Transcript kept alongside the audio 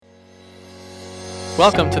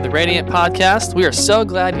Welcome to the Radiant Podcast. We are so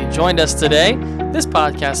glad you joined us today. This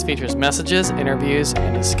podcast features messages, interviews,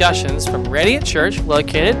 and discussions from Radiant Church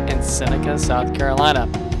located in Seneca, South Carolina.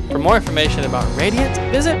 For more information about Radiant,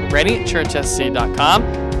 visit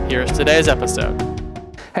radiantchurchsc.com. Here's today's episode.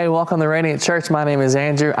 Hey, welcome to Radiant Church. My name is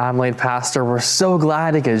Andrew. I'm lead pastor. We're so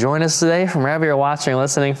glad you could join us today from wherever you're watching or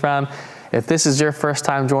listening from. If this is your first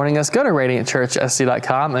time joining us, go to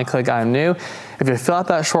radiantchurchsc.com and click I'm new. If you fill out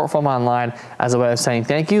that short form online as a way of saying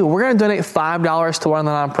thank you, we're going to donate $5 to one of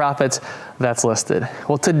the nonprofits that's listed.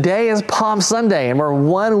 Well, today is Palm Sunday, and we're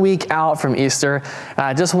 1 week out from Easter.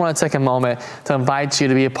 I just want to take a moment to invite you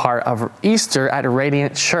to be a part of Easter at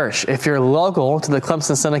Radiant Church. If you're local to the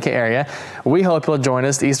Clemson-Seneca area, we hope you'll join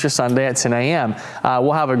us Easter Sunday at 10 a.m.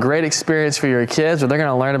 We'll have a great experience for your kids where they're going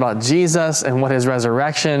to learn about Jesus and what his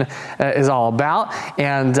resurrection is all about.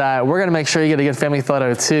 And we're going to make sure you get a good family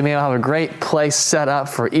photo too. Maybe we'll have a great place set up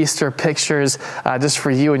for Easter pictures just for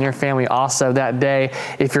you and your family also that day.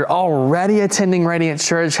 If you're already attending Radiant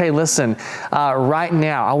Church, hey, listen, right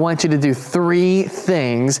now, I want you to do 3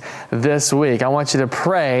 things this week. I want you to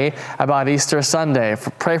pray about Easter Sunday.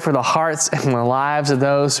 Pray for the hearts and the lives of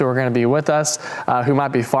those who are going to be with us, who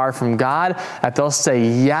might be far from God, that they'll say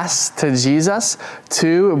yes to Jesus.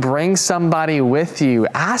 2, bring somebody with you.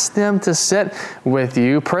 Ask them to sit with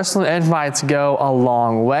you. Personal invites go a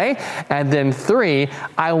long way. And then 3,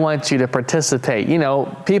 I want you to participate. You know,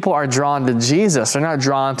 people are drawn to Jesus. They're not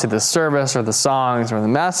drawn to the service or the songs or the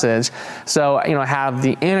message. So, you know, have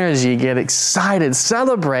the energy, get excited,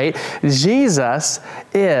 celebrate. Jesus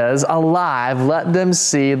is alive. Let them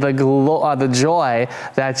see the joy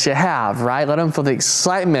that you have, right? Let them feel the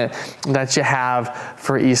excitement that you have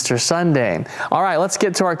for Easter Sunday. All right, let's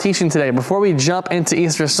get to our teaching today. Before we jump into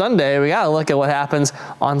Easter Sunday, we got to look at what happens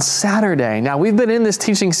on Saturday. Now, we've been in this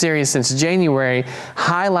teaching series since January,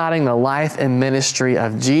 highlighting the life and ministry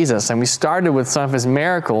of Jesus. And we started with some of his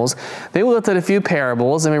miracles. Then we looked at a few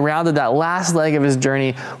parables, and we rounded that last leg of his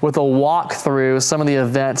journey with a walk through some of the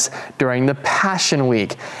events during the Passion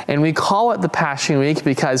Week. And we call it the Passion Week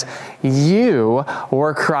because you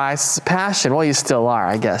were Christ's passion. Well, you still are,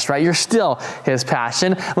 I guess, right? You're still his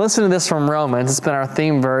passion. Listen to this from Romans. It's been our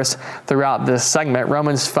theme verse throughout this segment.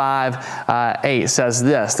 Romans 5:8 says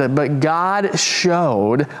this, that but God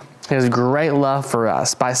showed his great love for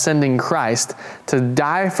us by sending Christ to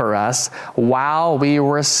die for us while we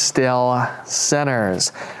were still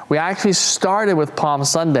sinners. We actually started with Palm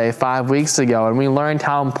Sunday 5 weeks ago, and we learned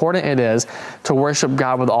how important it is to worship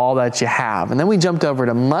God with all that you have. And then we jumped over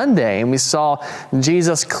to Monday, and we saw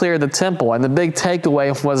Jesus clear the temple. And the big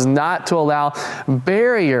takeaway was not to allow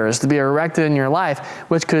barriers to be erected in your life,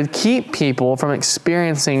 which could keep people from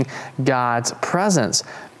experiencing God's presence.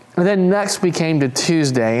 And then next we came to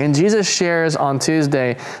Tuesday, and Jesus shares on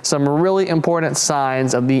Tuesday some really important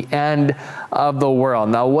signs of the end of the world.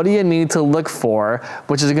 Now, what do you need to look for,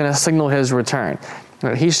 which is going to signal his return?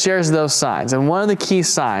 He shares those signs, and one of the key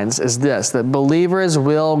signs is this, that believers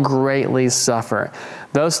will greatly suffer.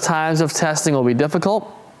 Those times of testing will be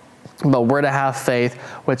difficult, but we're to have faith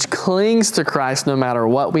which clings to Christ no matter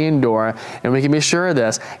what we endure. And we can be sure of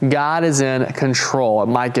this, God is in control. It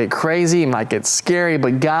might get crazy, it might get scary,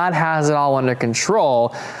 but God has it all under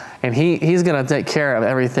control. And he's going to take care of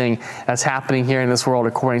everything that's happening here in this world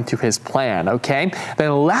according to his plan, okay?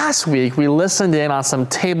 Then last week, we listened in on some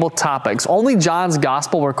table topics. Only John's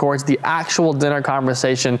gospel records the actual dinner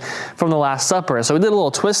conversation from the Last Supper. So we did a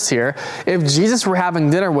little twist here. If Jesus were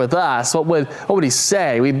having dinner with us, what would he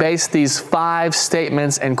say? We based these 5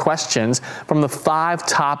 statements and questions from the 5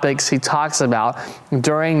 topics he talks about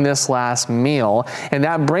during this last meal. And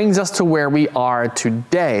that brings us to where we are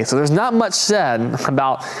today. So there's not much said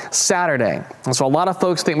about Saturday. And so a lot of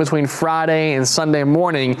folks think between Friday and Sunday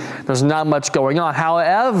morning, there's not much going on.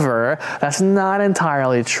 However, that's not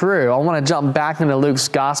entirely true. I want to jump back into Luke's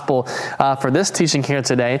gospel for this teaching here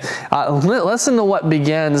today. Listen to what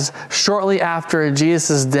begins shortly after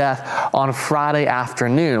Jesus' death on Friday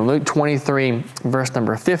afternoon. Luke 23, verse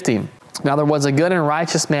number 50. Now there was a good and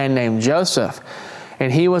righteous man named Joseph,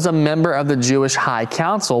 and he was a member of the Jewish high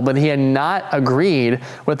council, but he had not agreed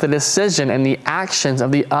with the decision and the actions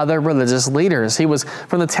of the other religious leaders. He was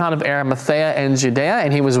from the town of Arimathea in Judea,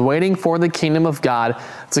 and he was waiting for the kingdom of God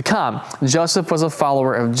to come. Joseph was a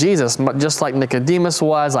follower of Jesus, just like Nicodemus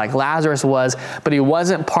was, like Lazarus was, but he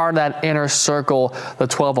wasn't part of that inner circle, the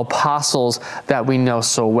 12 apostles that we know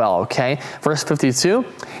so well, okay? Verse 52,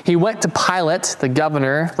 he went to Pilate, the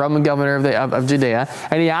governor, Roman governor of Judea,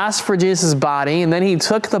 and he asked for Jesus' body, and then he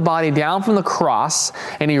took the body down from the cross,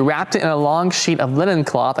 and he wrapped it in a long sheet of linen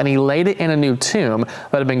cloth, and he laid it in a new tomb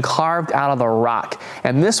that had been carved out of the rock.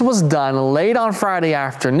 And this was done late on Friday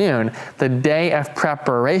afternoon, the day of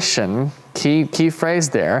preparation, key phrase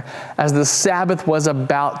there, as the Sabbath was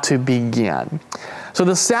about to begin. So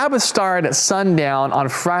the Sabbath started at sundown on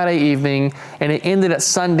Friday evening, and it ended at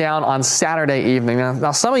sundown on Saturday evening.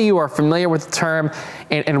 Now some of you are familiar with the term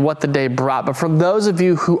and what the day brought, but for those of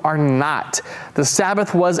you who are not, the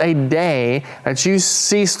Sabbath was a day that you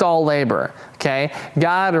ceased all labor. Okay,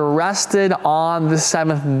 God rested on the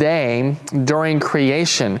seventh day during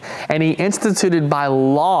creation, and he instituted by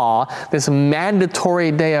law this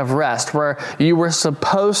mandatory day of rest where you were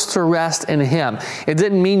supposed to rest in him. It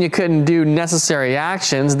didn't mean you couldn't do necessary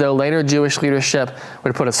actions, though later Jewish leadership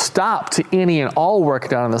would put a stop to any and all work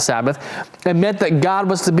done on the Sabbath. It meant that God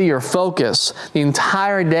was to be your focus. The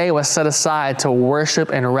entire day was set aside to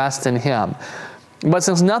worship and rest in him. But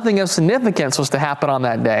since nothing of significance was to happen on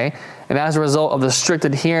that day, and as a result of the strict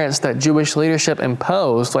adherence that Jewish leadership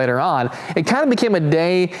imposed later on, it kind of became a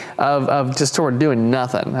day of just sort of doing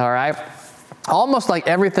nothing, all right? Almost like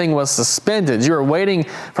everything was suspended. You were waiting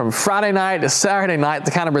from Friday night to Saturday night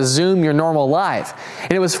to kind of resume your normal life.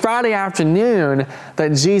 And it was Friday afternoon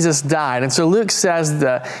that Jesus died. And so Luke says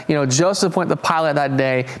that, Joseph went to Pilate that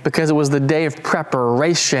day because it was the day of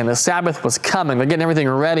preparation. The Sabbath was coming. They're getting everything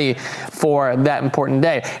ready for that important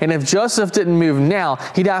day. And if Joseph didn't move now,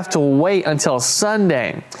 he'd have to wait until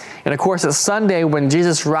Sunday. And of course, it's Sunday when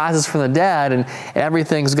Jesus rises from the dead and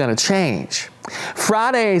everything's going to change.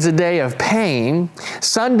 Friday is a day of pain.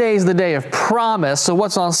 Sunday is the day of promise. So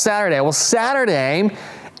what's on Saturday? Well, Saturday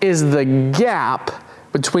is the gap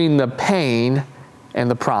between the pain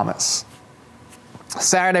and the promise.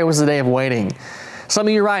 Saturday was the day of waiting. Some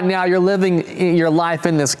of you right now, you're living your life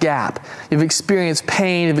in this gap. You've experienced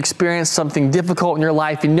pain. You've experienced something difficult in your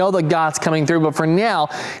life. You know that God's coming through, but for now,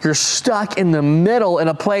 you're stuck in the middle in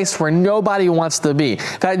a place where nobody wants to be. In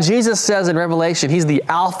fact, Jesus says in Revelation, he's the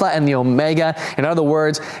Alpha and the Omega. In other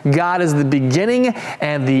words, God is the beginning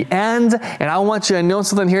and the end. And I want you to know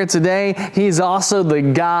something here today. He's also the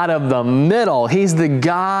God of the middle. He's the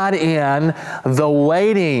God in the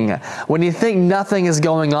waiting. When you think nothing is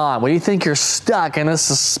going on, when you think you're stuck in a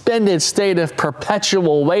suspended state of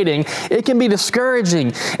perpetual waiting, it can be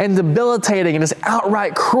discouraging and debilitating and it's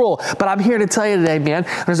outright cruel. But I'm here to tell you today, man,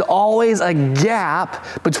 there's always a gap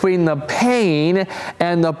between the pain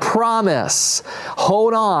and the promise.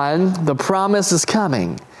 Hold on, the promise is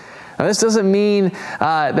coming. Now, this doesn't mean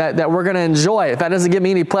that we're going to enjoy it. That doesn't give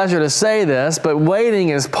me any pleasure to say this, but waiting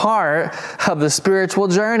is part of the spiritual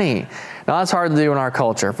journey. Now, that's hard to do in our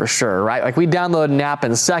culture for sure, right? Like we download an app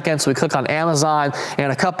in seconds, we click on Amazon,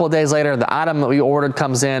 and a couple of days later, the item that we ordered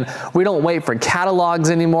comes in. We don't wait for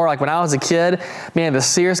catalogs anymore. Like when I was a kid, man, the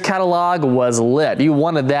Sears catalog was lit. You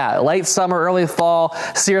wanted that. Late summer, early fall,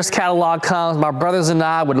 Sears catalog comes. My brothers and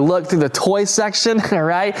I would look through the toy section,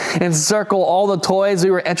 right? And circle all the toys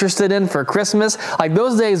we were interested in for Christmas. Like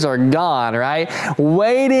those days are gone, right?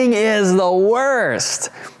 Waiting is the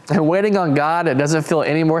worst. And waiting on God, it doesn't feel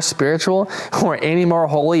any more spiritual or any more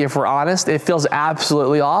holy. If we're honest, it feels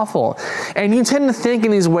absolutely awful. And you tend to think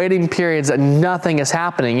in these waiting periods that nothing is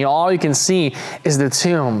happening. All you can see is the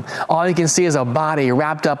tomb. All you can see is a body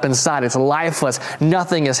wrapped up inside. It's lifeless.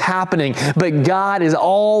 Nothing is happening. But God is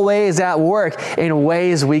always at work in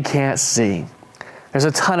ways we can't see. There's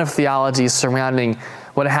a ton of theology surrounding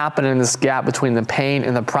what happened in this gap between the pain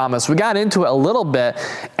and the promise. We got into it a little bit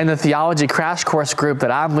in the theology crash course group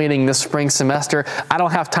that I'm leading this spring semester. I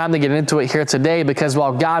don't have time to get into it here today because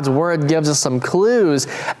while God's word gives us some clues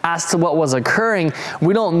as to what was occurring,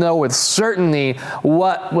 we don't know with certainty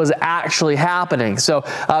what was actually happening. So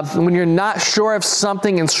when you're not sure of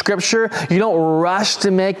something in Scripture, you don't rush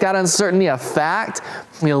to make that uncertainty a fact.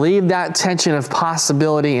 You leave that tension of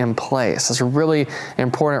possibility in place. That's a really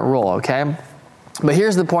important rule, okay? But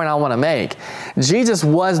here's the point I want to make. Jesus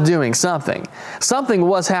was doing something. Something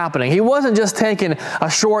was happening. He wasn't just taking a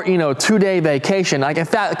short, 2-day vacation. Like in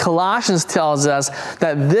fact, Colossians tells us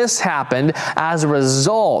that this happened as a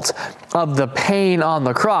result of the pain on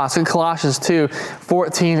the cross. In Colossians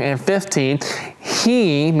 2:14 and 15,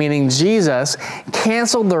 He, meaning Jesus,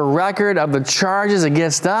 canceled the record of the charges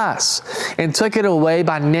against us and took it away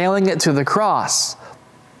by nailing it to the cross.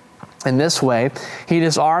 In this way, he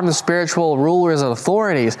disarmed the spiritual rulers and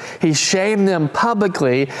authorities. He shamed them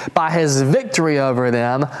publicly by his victory over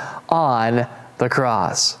them on the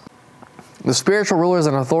cross. The spiritual rulers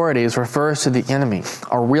and authorities refers to the enemy,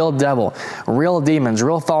 a real devil, real demons,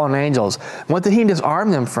 real fallen angels. What did he disarm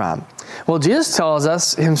them from? Well, Jesus tells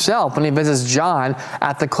us himself when he visits John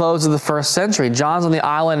at the close of the first century. John's on the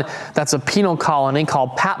island that's a penal colony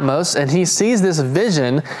called Patmos, and he sees this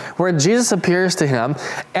vision where Jesus appears to him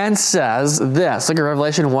and says this. Look at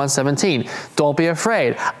Revelation 1:17. Don't be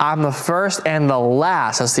afraid. I'm the first and the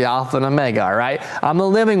last. That's the Alpha and Omega, all right? I'm the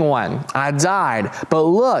living one. I died, but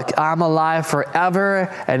look, I'm alive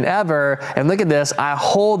forever and ever. And look at this. I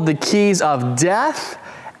hold the keys of death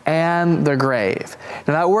and the grave.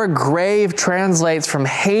 Now that word grave translates from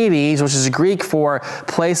Hades, which is Greek for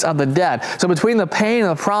place of the dead. So between the pain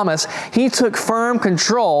and the promise, he took firm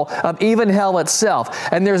control of even hell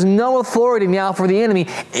itself. And there's no authority now for the enemy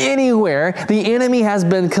anywhere. The enemy has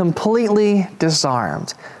been completely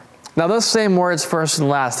disarmed. Now those same words, first and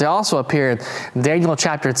last, they also appear in Daniel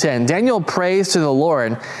chapter 10. Daniel prays to the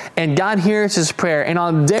Lord, and God hears his prayer. And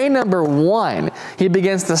on day number 1, he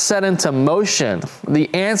begins to set into motion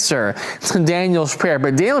the answer to Daniel's prayer.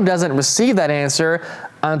 But Daniel doesn't receive that answer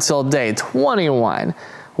until day 21.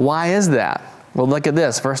 Why is that? Well, look at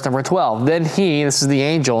this, verse number 12. Then he, this is the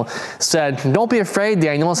angel, said, don't be afraid,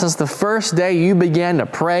 Daniel. Since the first day you began to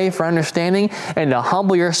pray for understanding and to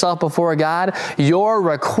humble yourself before God, your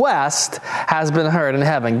request has been heard in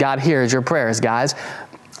heaven. God hears your prayers, guys.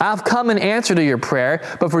 I've come in answer to your prayer,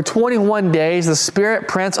 but for 21 days, the spirit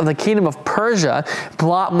prince of the kingdom of Persia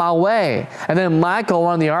blocked my way. And then Michael,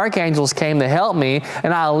 one of the archangels, came to help me,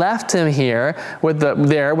 and I left him here with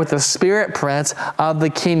the spirit prince of the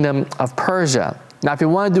kingdom of Persia. Now, if you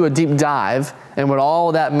want to do a deep dive in what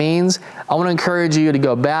all that means, I want to encourage you to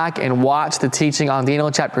go back and watch the teaching on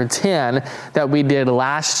Daniel chapter 10 that we did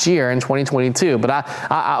last year in 2022. But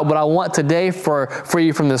what I want today for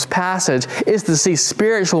you from this passage is to see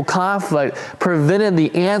spiritual conflict prevented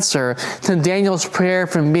the answer to Daniel's prayer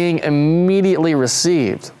from being immediately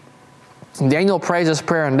received. Daniel prays this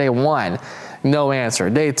prayer on day 1. No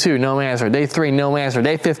answer. Day 2, no answer. Day 3, no answer.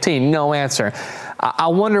 Day 15, no answer. I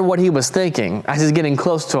wonder what he was thinking as he's getting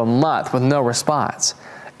close to a month with no response.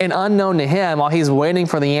 And unknown to him, while he's waiting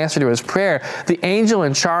for the answer to his prayer, the angel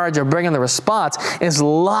in charge of bringing the response is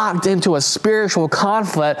locked into a spiritual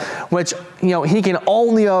conflict, which he can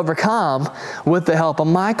only overcome with the help of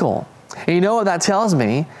Michael. And you know what that tells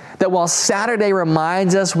me? That while Saturday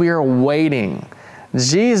reminds us we are waiting,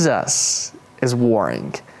 Jesus is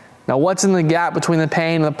warring. Now, what's in the gap between the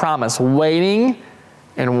pain and the promise? Waiting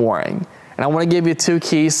and warring. And I want to give you 2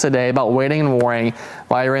 keys today about waiting and warring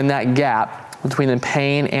while you're in that gap between the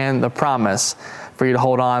pain and the promise for you to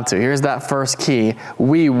hold on to. Here's that first key.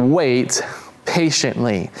 We wait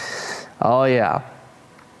patiently. Oh, yeah.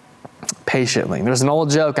 Patiently. There's an old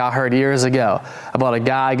joke I heard years ago about a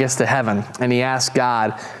guy gets to heaven and he asks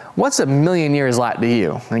God, what's 1,000,000 years like to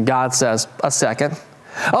you? And God says, a second.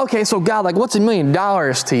 Okay, so God, what's $1 million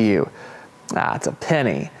to you? It's a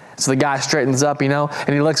penny. So the guy straightens up, and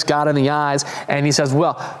he looks God in the eyes and he says,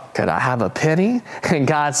 well, could I have a penny? And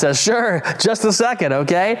God says, sure, just a second,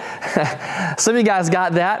 okay? Some of you guys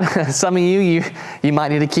got that. Some of you might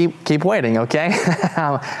need to keep waiting, okay?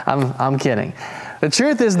 I'm kidding. The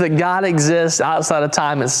truth is that God exists outside of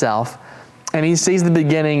time itself, and he sees the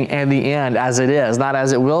beginning and the end as it is, not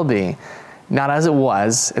as it will be, not as it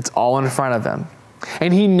was. It's all in front of him.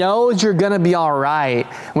 And he knows you're going to be all right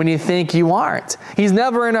when you think you aren't. He's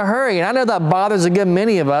never in a hurry. And I know that bothers a good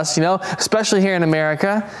many of us, especially here in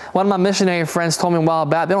America. One of my missionary friends told me a while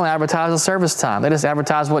back, they don't advertise the service time. They just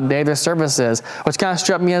advertise what day their service is, which kind of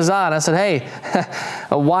struck me as odd. I said, hey,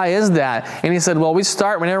 why is that? And he said, well, we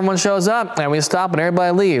start when everyone shows up and we stop when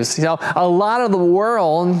everybody leaves. A lot of the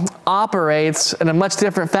world operates in a much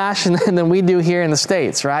different fashion than we do here in the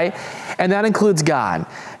States, right? And that includes God.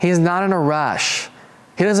 He's not in a rush.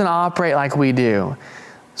 He doesn't operate like we do.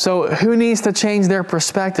 So who needs to change their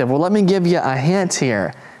perspective? Well, let me give you a hint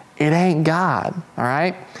here. It ain't God, all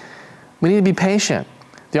right? We need to be patient.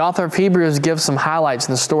 The author of Hebrews gives some highlights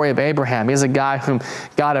in the story of Abraham. He's a guy whom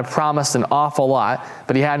God had promised an awful lot,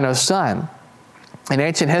 but he had no son. In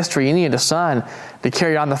ancient history, you needed a son to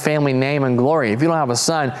carry on the family name and glory. If you don't have a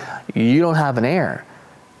son, you don't have an heir.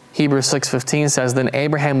 Hebrews 6:15 says, then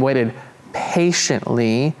Abraham waited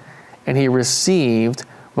patiently, and he received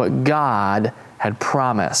what God had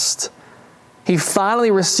promised. He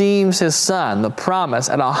finally receives his son, the promise,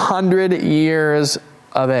 at 100 years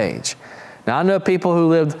of age. Now, I know people who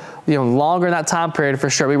lived, longer in that time period for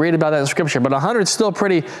sure. We read about that in Scripture, but 100 is still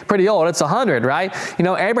pretty old. It's 100, right?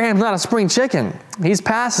 Abraham's not a spring chicken. He's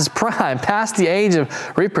past his prime, past the age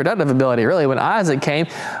of reproductive ability, really, when Isaac came.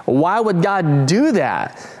 Why would God do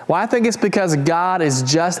that? Well, I think it's because God is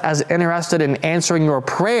just as interested in answering your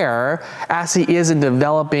prayer as he is in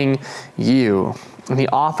developing you. And he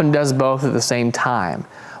often does both at the same time.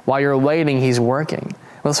 While you're waiting, he's working.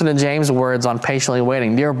 Listen to James' words on patiently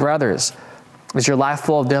waiting. Dear brothers, is your life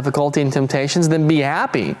full of difficulty and temptations? Then be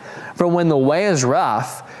happy. For when the way is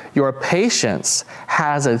rough, your patience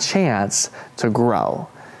has a chance to grow.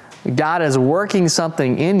 God is working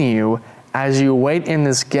something in you as you wait in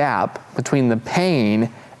this gap between the pain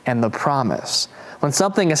and the promise. When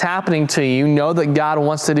something is happening to you, know that God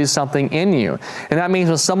wants to do something in you. And that means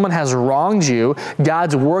when someone has wronged you,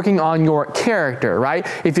 God's working on your character, right?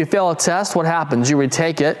 If you fail a test, what happens? You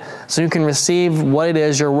retake it so you can receive what it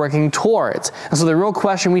is you're working towards. And so the real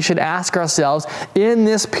question we should ask ourselves in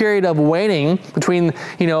this period of waiting between,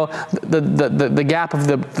 the gap of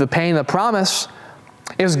the pain and the promise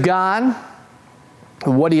is, God,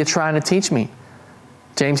 what are you trying to teach me?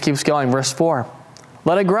 James keeps going, verse 4.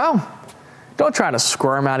 Let it grow. Don't try to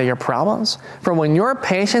squirm out of your problems. For when your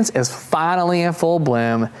patience is finally in full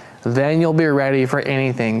bloom, then you'll be ready for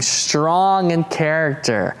anything, strong in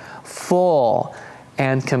character, full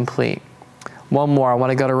and complete. One more. I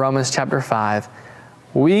want to go to Romans chapter 5.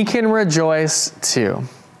 We can rejoice too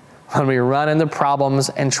when we run into problems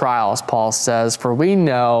and trials, Paul says, for we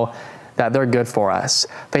know that they're good for us.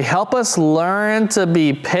 They help us learn to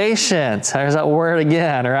be patient. There's that word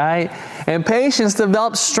again, right? And patience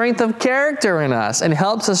develops strength of character in us and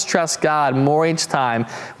helps us trust God more each time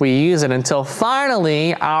we use it until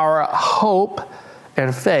finally our hope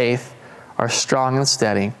and faith are strong and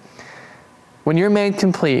steady. When you're made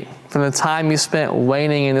complete from the time you spent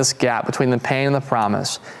waiting in this gap between the pain and the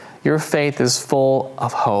promise, your faith is full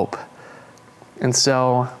of hope. And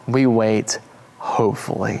so we wait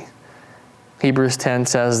hopefully. Hebrews 10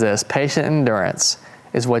 says this, patient endurance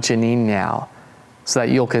is what you need now so that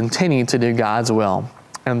you'll continue to do God's will.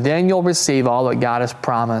 And then you'll receive all that God has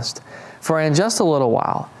promised. For in just a little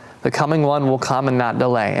while, the coming one will come and not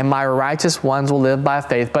delay, and my righteous ones will live by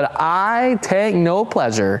faith. But I take no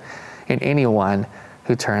pleasure in anyone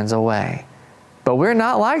who turns away. But we're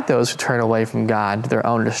not like those who turn away from God to their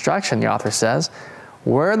own destruction, the author says.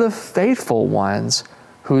 We're the faithful ones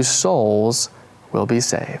whose souls will be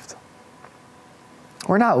saved.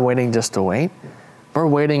 We're not waiting just to wait. We're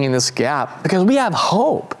waiting in this gap because we have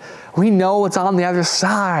hope. We know what's on the other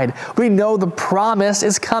side. We know the promise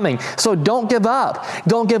is coming. So don't give up.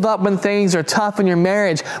 Don't give up when things are tough in your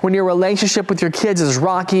marriage, when your relationship with your kids is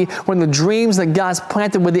rocky, when the dreams that God's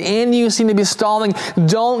planted within you seem to be stalling.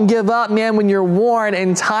 Don't give up, man, when you're worn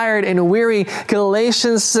and tired and weary.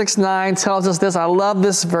 Galatians 6:9 tells us this. I love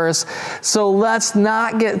this verse. So let's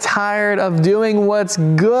not get tired of doing what's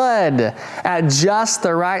good. At just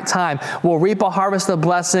the right time, we'll reap a harvest of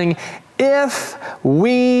blessing if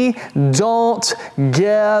we don't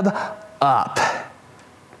give up.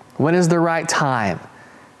 When is the right time?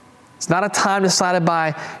 It's not a time decided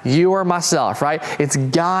by you or myself, right? It's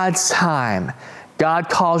God's time. God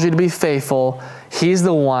calls you to be faithful. He's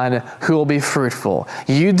the one who will be fruitful.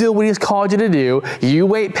 You do what He's called you to do. You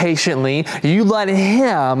wait patiently. You let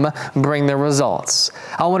Him bring the results.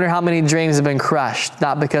 I wonder how many dreams have been crushed,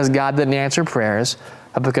 not because God didn't answer prayers,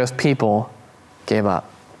 but because people gave up.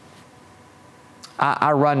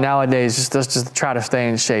 I run nowadays just to try to stay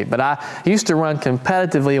in shape. But I used to run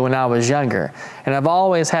competitively when I was younger. And I've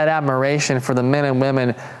always had admiration for the men and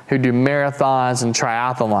women who do marathons and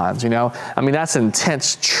triathlons, I mean, that's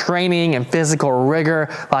intense training and physical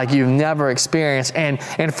rigor like you've never experienced. And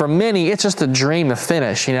for many, it's just a dream to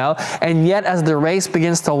finish, And yet, as the race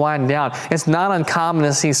begins to wind down, it's not uncommon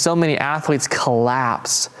to see so many athletes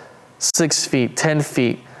collapse 6 feet, 10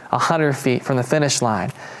 feet, 100 feet from the finish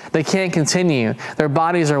line. They can't continue. Their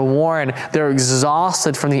bodies are worn. They're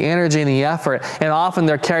exhausted from the energy and the effort, and often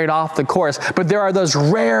they're carried off the course. But there are those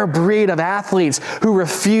rare breed of athletes who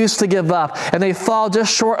refuse to give up, and they fall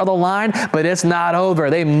just short of the line, but it's not over.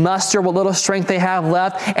 They muster what little strength they have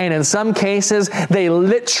left, and in some cases, they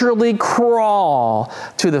literally crawl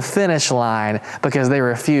to the finish line because they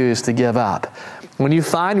refuse to give up. When you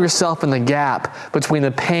find yourself in the gap between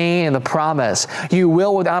the pain and the promise, you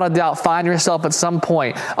will without a doubt find yourself at some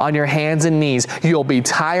point on your hands and knees. You'll be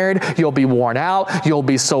tired, you'll be worn out, you'll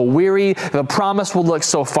be so weary, the promise will look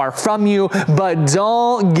so far from you, but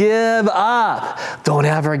don't give up. Don't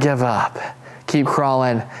ever give up. Keep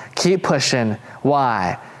crawling, keep pushing.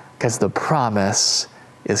 Why? Because the promise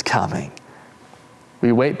is coming.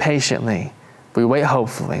 We wait patiently. We wait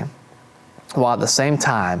hopefully. While at the same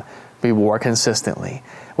time, we war consistently.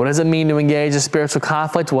 What does it mean to engage in spiritual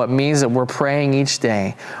conflict? Well, it means that we're praying each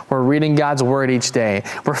day. We're reading God's word each day.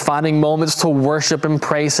 We're finding moments to worship and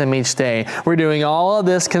praise Him each day. We're doing all of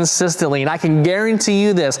this consistently. And I can guarantee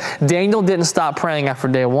you this, Daniel didn't stop praying after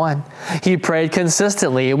day one. He prayed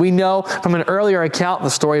consistently. We know from an earlier account, the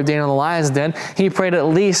story of Daniel in the lion's den, he prayed at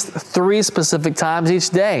least 3 specific times each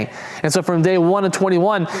day. And so from day 1 to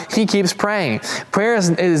 21, he keeps praying. Prayer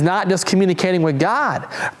is not just communicating with God.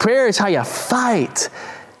 Prayer is how you fight.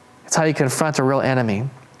 It's how you confront a real enemy.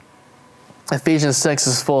 Ephesians 6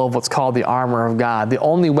 is full of what's called the armor of God. The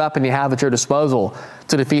only weapon you have at your disposal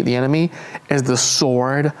to defeat the enemy is the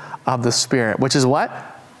sword of the Spirit, which is what?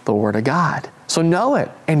 The Word of God. So know it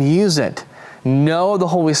and use it. Know the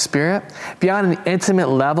Holy Spirit. Be on an intimate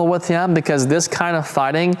level with Him, because this kind of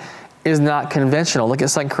fighting is not conventional. Look at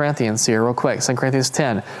 2 Corinthians here real quick. 2 Corinthians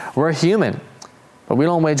 10. We're human, but we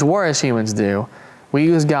don't wage war as humans do. We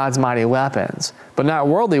use God's mighty weapons, but not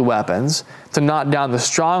worldly weapons, to knock down the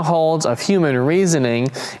strongholds of human reasoning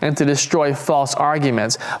and to destroy false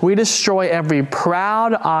arguments. We destroy every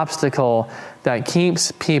proud obstacle that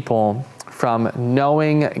keeps people from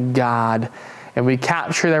knowing God, and we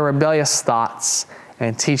capture their rebellious thoughts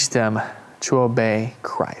and teach them to obey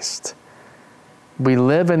Christ. We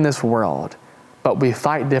live in this world, but we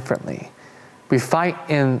fight differently. We fight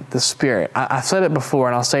in the Spirit. I've said it before,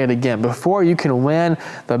 and I'll say it again. Before you can win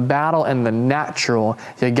the battle in the natural,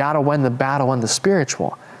 you got to win the battle in the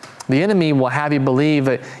spiritual. The enemy will have you believe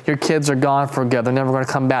that your kids are gone for good. They're never going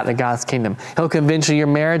to come back to God's kingdom. He'll convince you your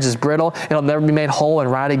marriage is brittle. It'll never be made whole and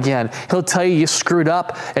right again. He'll tell you screwed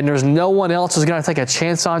up and there's no one else who's going to take a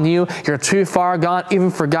chance on you. You're too far gone, even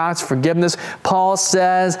for God's forgiveness. Paul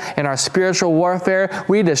says in our spiritual warfare,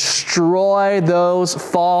 we destroy those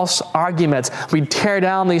false arguments. We tear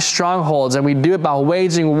down these strongholds, and we do it by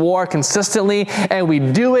waging war consistently, and we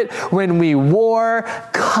do it when we war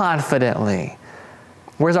confidently.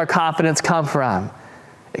 Where's our confidence come from?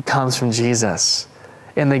 It comes from Jesus.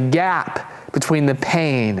 In the gap between the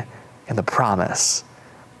pain and the promise,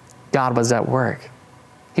 God was at work.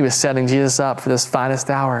 He was setting Jesus up for this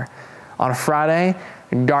finest hour. On Friday,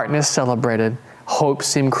 darkness celebrated. Hope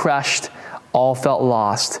seemed crushed. All felt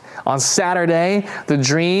lost. On Saturday, the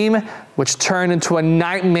dream, which turned into a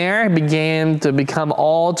nightmare, began to become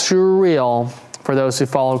all too real for those who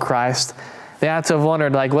followed Christ. They had to have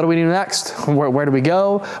wondered, like, what do we do next? Where do we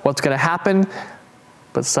go? What's going to happen?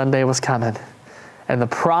 But Sunday was coming, and the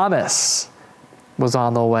promise was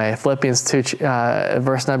on the way. Philippians 2,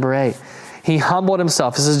 verse number 8. He humbled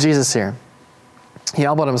himself. This is Jesus here. He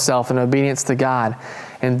humbled himself in obedience to God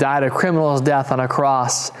and died a criminal's death on a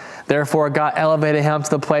cross. Therefore, God elevated him to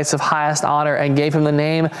the place of highest honor and gave him the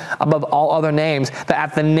name above all other names, that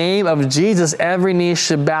at the name of Jesus every knee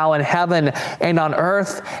should bow in heaven and on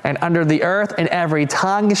earth and under the earth, and every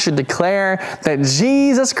tongue should declare that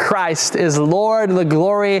Jesus Christ is Lord, to the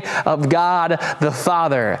glory of God the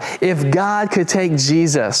Father. If God could take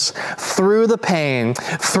Jesus through the pain,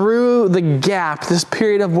 through the gap, this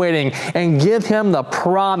period of waiting, and give him the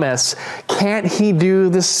promise, can't He do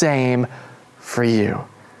the same for you?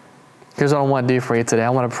 Here's what I want to do for you today. I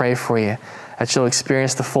want to pray for you that you'll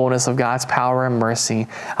experience the fullness of God's power and mercy.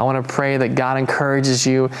 I want to pray that God encourages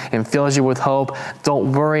you and fills you with hope.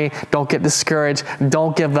 Don't worry. Don't get discouraged.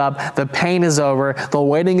 Don't give up. The pain is over. The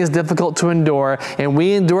waiting is difficult to endure, and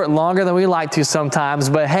we endure it longer than we like to sometimes.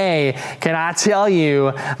 But hey, can I tell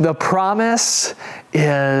you, the promise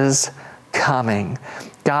is coming.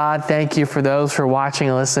 God, thank you for those who are watching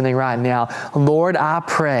and listening right now. Lord, I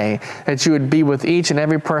pray that you would be with each and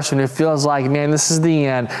every person who feels like, man, this is the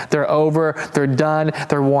end. They're over, they're done,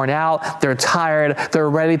 they're worn out, they're tired,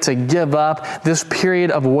 they're ready to give up. This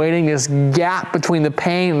period of waiting, this gap between the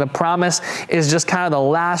pain and the promise is just kind of the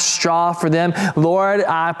last straw for them. Lord,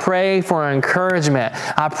 I pray for encouragement.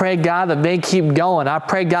 I pray, God, that they keep going. I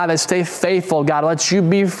pray, God, that stay faithful. God, let you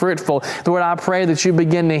be fruitful. Lord, I pray that you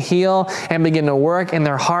begin to heal and begin to work in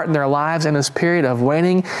their heart and their lives in this period of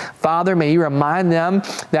waiting. Father, may you remind them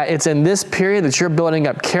that it's in this period that you're building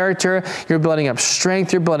up character, you're building up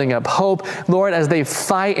strength, you're building up hope. Lord, as they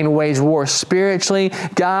fight and wage war spiritually,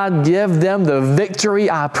 God, give them the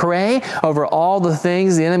victory, I pray, over all the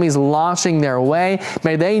things the enemy's launching their way.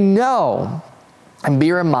 May they know and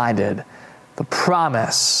be reminded the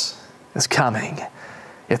promise is coming.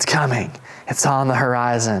 It's coming. It's on the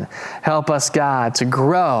horizon. Help us, God, to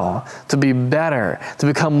grow, to be better, to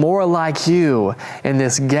become more like you in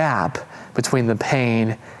this gap between the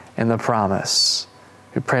pain and the promise.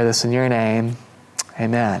 We pray this in your name.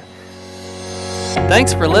 Amen.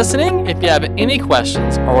 Thanks for listening. If you have any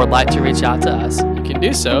questions or would like to reach out to us, you can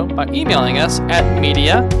do so by emailing us at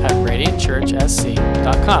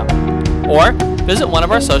media@radiantchurchsc.com or visit one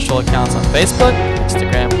of our social accounts on Facebook,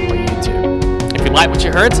 Instagram, or YouTube. If you like what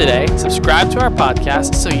you heard today, subscribe to our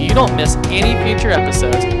podcast so you don't miss any future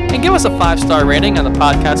episodes, and give us a 5-star rating on the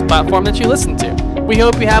podcast platform that you listen to. We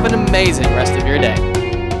hope you have an amazing rest of your day.